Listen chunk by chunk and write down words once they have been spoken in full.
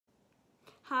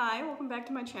Hi, welcome back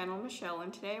to my channel, Michelle,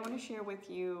 and today I want to share with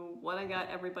you what I got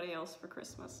everybody else for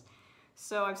Christmas.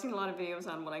 So I've seen a lot of videos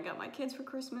on what I got my kids for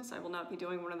Christmas. I will not be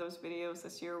doing one of those videos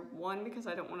this year. One, because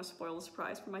I don't want to spoil the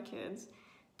surprise for my kids.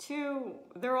 Two,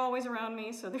 they're always around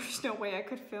me, so there's no way I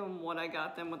could film what I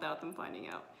got them without them finding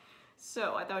out.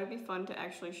 So I thought it'd be fun to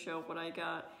actually show what I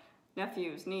got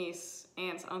nephews, niece,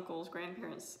 aunts, uncles,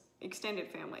 grandparents, extended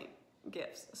family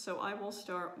gifts. So I will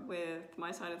start with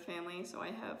my side of the family. So I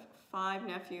have 5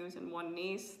 nephews and 1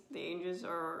 niece. The ages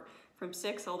are from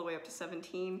 6 all the way up to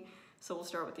 17. So we'll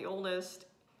start with the oldest.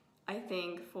 I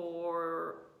think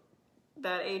for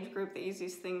that age group, the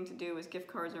easiest thing to do is gift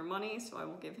cards or money. So I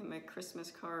will give him a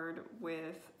Christmas card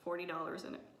with $40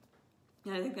 in it.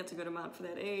 And I think that's a good amount for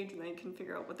that age, and they can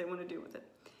figure out what they want to do with it.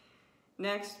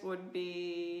 Next would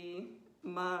be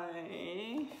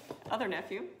my other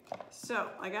nephew.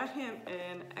 So I got him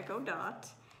an Echo Dot.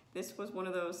 This was one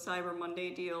of those Cyber Monday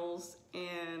deals,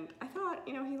 and I thought,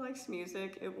 you know, he likes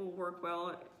music, it will work well.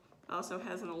 It also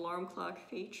has an alarm clock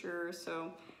feature,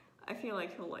 so I feel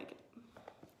like he'll like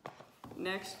it.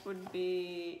 Next would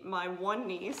be my one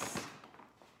niece.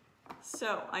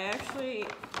 So I actually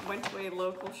went to a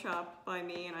local shop by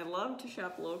me, and I love to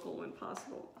shop local when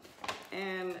possible.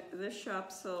 And this shop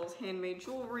sells handmade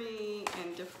jewelry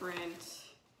and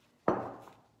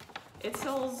it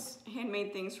sells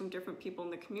handmade things from different people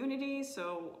in the community.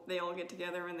 So they all get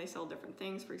together and they sell different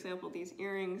things. For example, these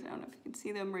earrings, I don't know if you can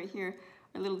see them right here,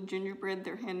 are little gingerbread.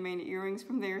 They're handmade earrings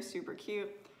from there, super cute.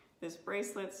 This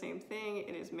bracelet, same thing.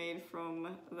 It is made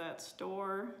from that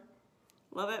store.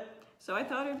 Love it. So I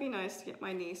thought it'd be nice to get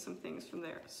my niece some things from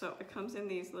there. So it comes in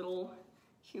these little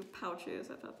cute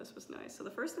pouches. I thought this was nice. So the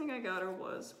first thing I got her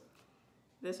was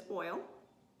this oil.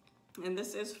 And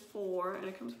this is and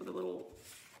it comes with a little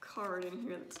card in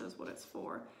here that says what it's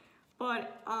for.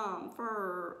 But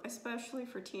especially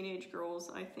for teenage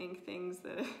girls, I think things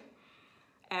that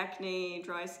acne,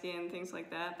 dry skin, things like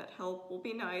that help will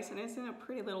be nice. And it's in a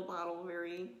pretty little bottle,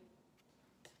 very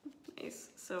nice.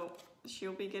 So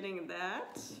she'll be getting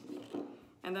that.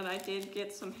 And then I did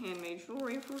get some handmade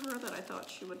jewelry for her that I thought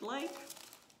she would like.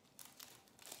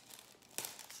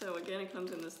 So again, it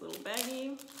comes in this little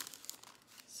baggie.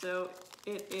 So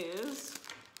it is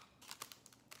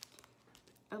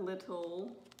a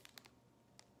little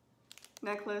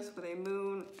necklace with a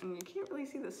moon, and you can't really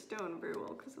see the stone very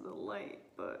well because of the light,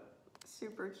 but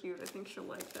super cute. I think she'll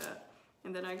like that.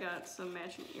 And then I got some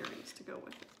matching earrings to go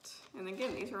with it. And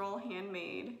again, these are all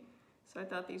handmade, so I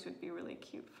thought these would be really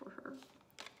cute for her.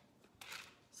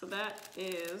 So that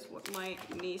is what my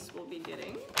niece will be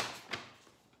getting.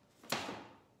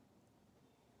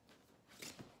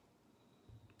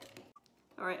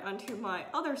 All right, onto my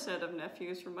other set of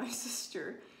nephews from my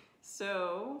sister.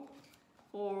 So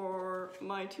for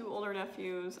my 2 older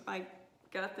nephews, I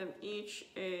got them each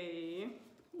a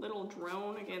little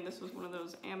drone. Again, this was one of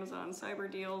those Amazon cyber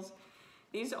deals.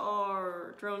 These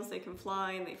are drones, they can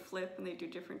fly and they flip and they do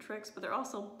different tricks, but they're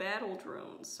also battle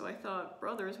drones. So I thought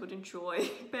brothers would enjoy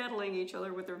battling each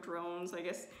other with their drones. I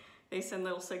guess they send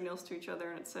little signals to each other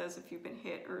and it says if you've been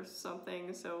hit or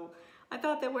something. So I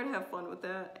thought they would have fun with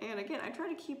that. And again, I try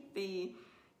to keep the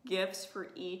gifts for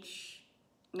each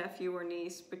nephew or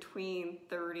niece between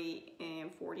 $30 and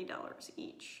 $40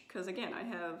 each. Because again, I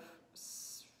have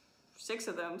 6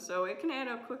 of them, so it can add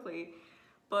up quickly.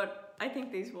 But I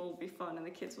think these will be fun and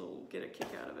the kids will get a kick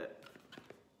out of it.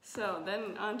 So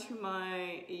then on to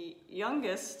my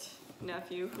youngest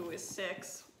nephew, who is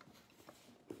 6.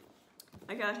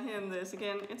 I got him this,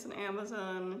 again, it's an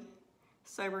Amazon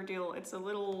cyber deal. It's a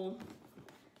little,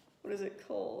 what is it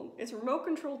called? It's a remote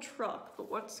control truck, but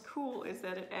what's cool is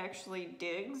that it actually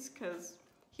digs because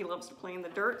he loves to play in the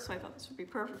dirt, so I thought this would be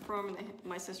perfect for him. And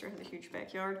my sister has a huge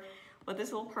backyard. But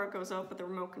this little part goes up with the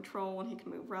remote control and he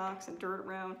can move rocks and dirt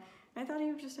around. And I thought he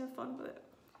would just have fun with it.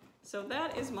 So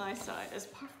that is my side.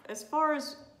 As far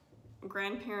as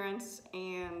grandparents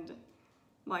and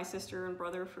my sister and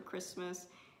brother for Christmas,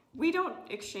 we don't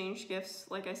exchange gifts.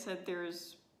 Like I said,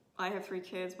 I have 3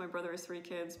 kids, my brother has 3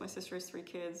 kids, my sister has 3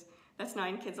 kids. That's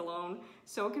 9 kids alone.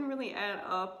 So it can really add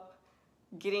up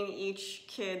getting each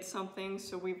kid something.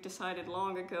 So we've decided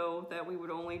long ago that we would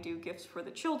only do gifts for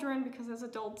the children because as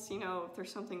adults, you know, if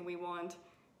there's something we want,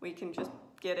 we can just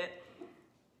get it.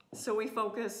 So we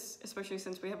focus, especially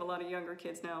since we have a lot of younger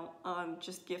kids now, on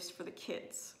just gifts for the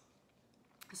kids.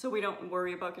 So we don't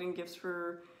worry about getting gifts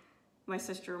for my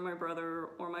sister or my brother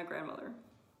or my grandmother.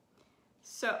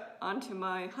 So onto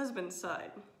my husband's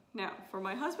side. Now for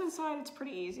my husband's side, it's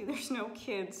pretty easy. There's no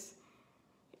kids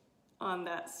on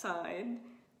that side,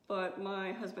 but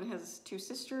my husband has 2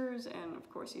 sisters, and of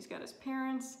course he's got his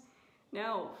parents.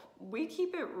 Now, we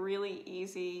keep it really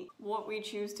easy. What we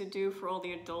choose to do for all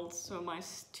the adults, so my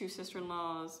two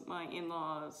sister-in-laws, my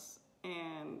in-laws,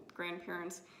 and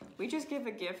grandparents, we just give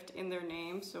a gift in their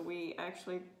name. So we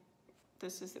actually,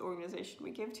 this is the organization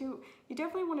we give to. You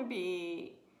definitely want to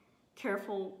be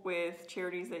careful with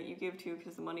charities that you give to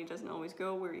because the money doesn't always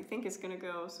go where you think it's going to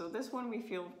go. So this one we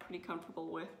feel pretty comfortable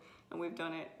with, and we've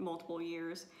done it multiple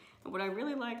years. And what I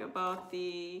really like about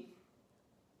the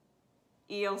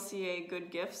ELCA Good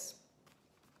Gifts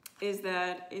is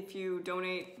that if you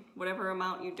donate whatever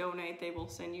amount you donate, they will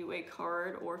send you a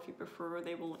card, or if you prefer,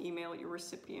 they will email your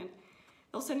recipient.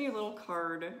 They'll send you a little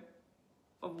card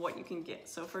of what you can get.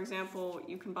 So for example,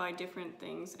 you can buy different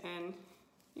things and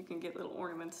you can get little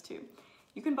ornaments too.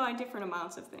 You can buy different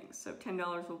amounts of things. So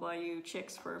 $10 will buy you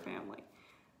chicks for a family.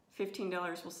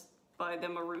 $15 will buy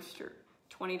them a rooster.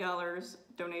 $20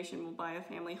 donation will buy a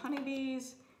family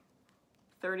honeybees.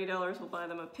 $30 will buy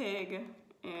them a pig,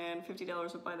 and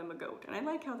 $50 will buy them a goat. And I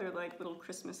like how they're like little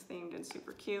Christmas themed and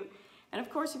super cute. And of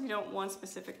course, if you don't want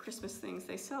specific Christmas things,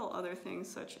 they sell other things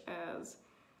such as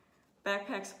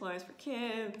backpack supplies for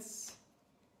kids,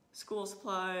 school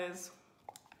supplies,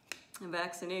 and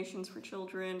vaccinations for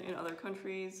children in other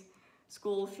countries,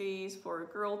 school fees for a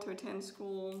girl to attend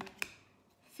school,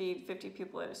 feed 50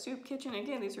 people at a soup kitchen.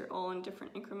 Again, these are all in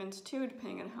different increments too,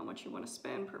 depending on how much you want to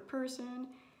spend per person.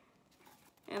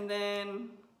 And then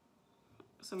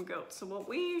some goats. So what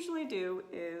we usually do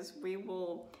is we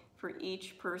will, for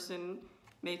each person,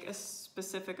 make a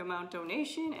specific amount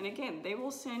donation. And again, they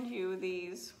will send you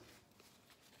these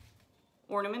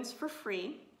ornaments for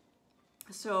free.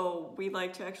 So we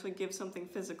like to actually give something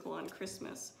physical on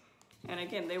Christmas. And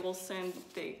again, they will send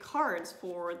the cards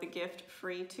for the gift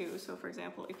free too. So for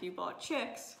example, if you bought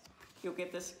chicks, you'll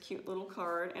get this cute little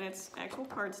card, and it's actual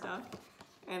cardstock.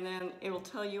 And then it will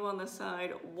tell you on the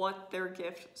side what their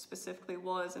gift specifically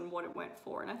was and what it went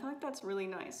for. And I thought that's really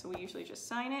nice. So we usually just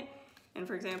sign it. And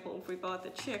for example, if we bought the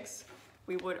chicks,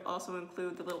 we would also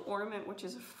include the little ornament, which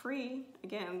is free.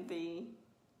 Again, the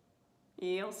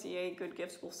ELCA Good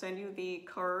Gifts will send you the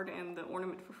card and the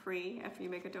ornament for free after you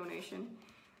make a donation.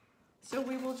 So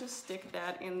we will just stick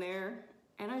that in there.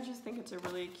 And I just think it's a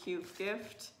really cute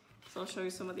gift. So I'll show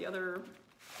you some of the other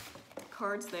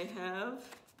cards they have.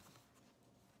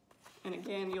 And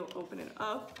again, you'll open it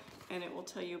up and it will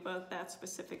tell you about that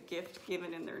specific gift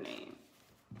given in their name.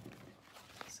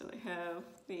 So they have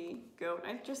the goat.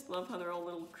 I just love how they're all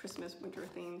little Christmas winter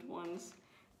themed ones.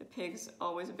 The pig's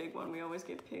always a big one. We always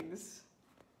get pigs.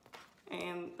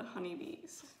 And the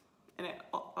honeybees. And it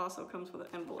also comes with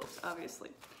envelopes, obviously.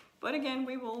 But again,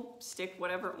 we will stick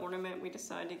whatever ornament we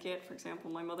decide to get. For example,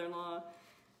 my mother-in-law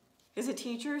is a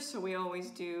teacher, so we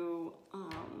always do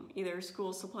either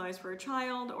school supplies for a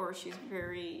child, or she's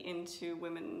very into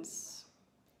women's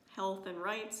health and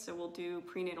rights, so we'll do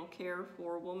prenatal care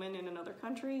for a woman in another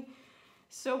country.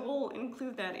 So we'll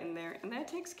include that in there, and that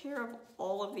takes care of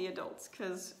all of the adults,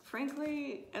 because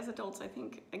frankly, as adults, I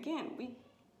think, again,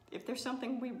 if there's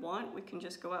something we want, we can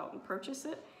just go out and purchase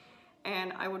it,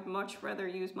 and I would much rather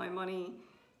use my money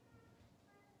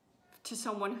to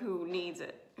someone who needs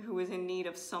it, who is in need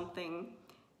of something,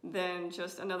 than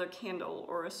just another candle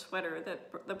or a sweater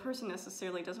that the person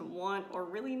necessarily doesn't want or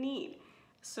really need.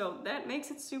 So that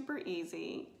makes it super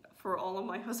easy for all of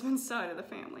my husband's side of the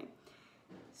family.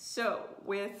 So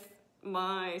with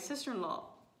my sister-in-law,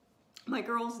 my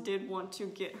girls did want to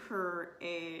get her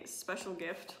a special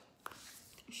gift.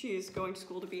 She's going to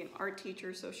school to be an art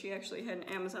teacher, so she actually had an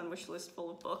Amazon wish list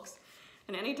full of books.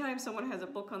 And anytime someone has a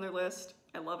book on their list,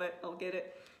 I love it, I'll get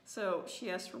it. So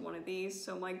she asked for one of these,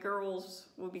 so my girls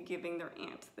will be giving their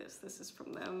aunt this. This is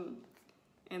from them.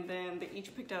 And then they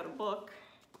each picked out a book,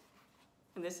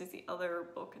 and this is the other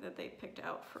book that they picked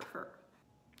out for her.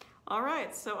 All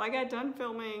right, so I got done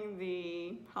filming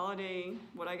the holiday,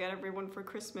 what I got everyone for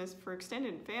Christmas for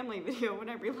extended family video when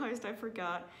I realized I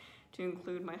forgot to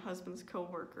include my husband's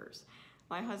coworkers.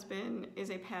 My husband is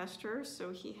a pastor,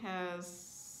 so he has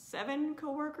 7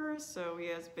 coworkers. So he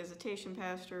has visitation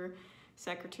pastor,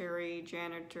 secretary,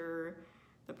 janitor,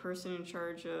 the person in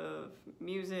charge of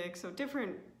music. So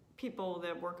different people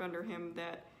that work under him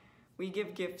that we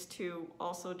give gifts to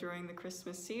also during the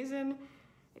Christmas season.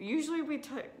 Usually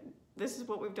this is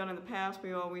what we've done in the past.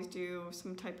 We always do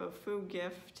some type of food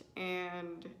gift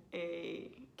and a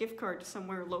gift card to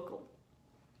somewhere local.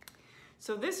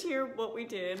 So this year what we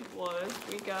did was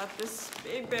we got this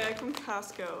big bag from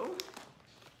Costco.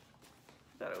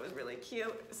 Thought it was really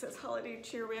cute. It says holiday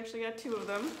cheer. We actually got 2 of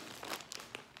them.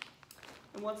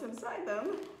 And what's inside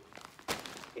them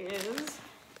is,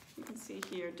 you can see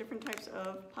here, different types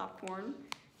of popcorn,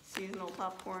 seasonal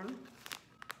popcorn.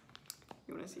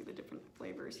 you want to see the different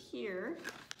flavors here.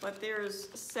 But there's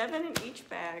 7 in each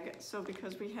bag, so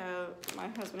because my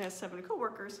husband has 7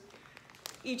 coworkers,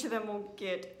 each of them will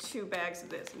get 2 bags of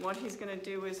this. And what he's gonna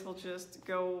do is he'll just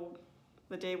go,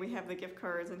 the day we have the gift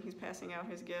cards and he's passing out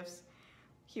his gifts,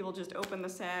 he will just open the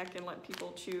sack and let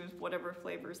people choose whatever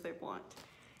flavors they want.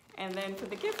 And then for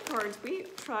the gift cards, we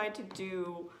tried to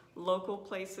do local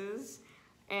places.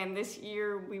 And this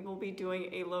year we will be doing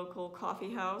a local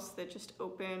coffee house that just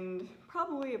opened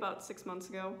probably about 6 months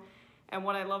ago. And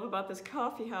what I love about this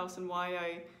coffee house and why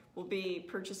I will be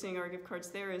purchasing our gift cards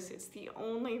there is it's the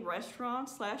only restaurant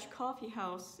 / coffee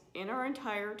house in our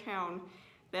entire town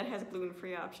that has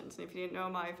gluten-free options. And if you didn't know,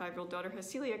 my 5-year-old daughter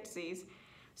has celiac disease.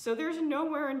 So there's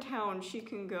nowhere in town she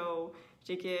can go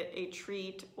to get a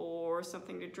treat or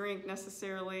something to drink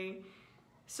necessarily.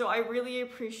 So I really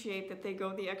appreciate that they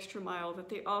go the extra mile, that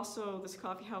they also, this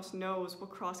coffee house knows what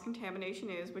cross-contamination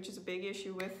is, which is a big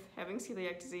issue with having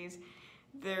celiac disease.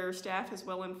 Their staff is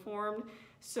well informed.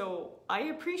 So I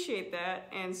appreciate that,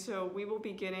 and so we will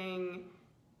be getting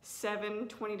 7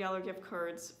 $20 gift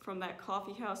cards from that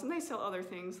coffee house, and they sell other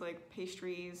things like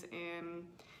pastries and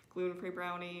gluten-free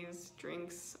brownies,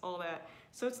 drinks, all that.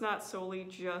 So it's not solely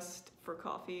just for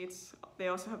coffee, they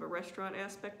also have a restaurant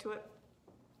aspect to it.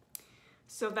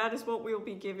 So that is what we'll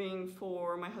be giving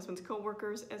for my husband's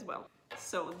coworkers as well.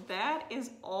 So that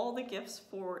is all the gifts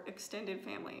for extended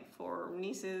family, for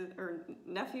nieces or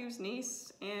nephews,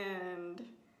 niece, and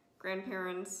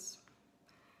grandparents.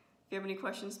 If you have any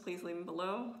questions, please leave them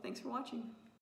below. Thanks for watching.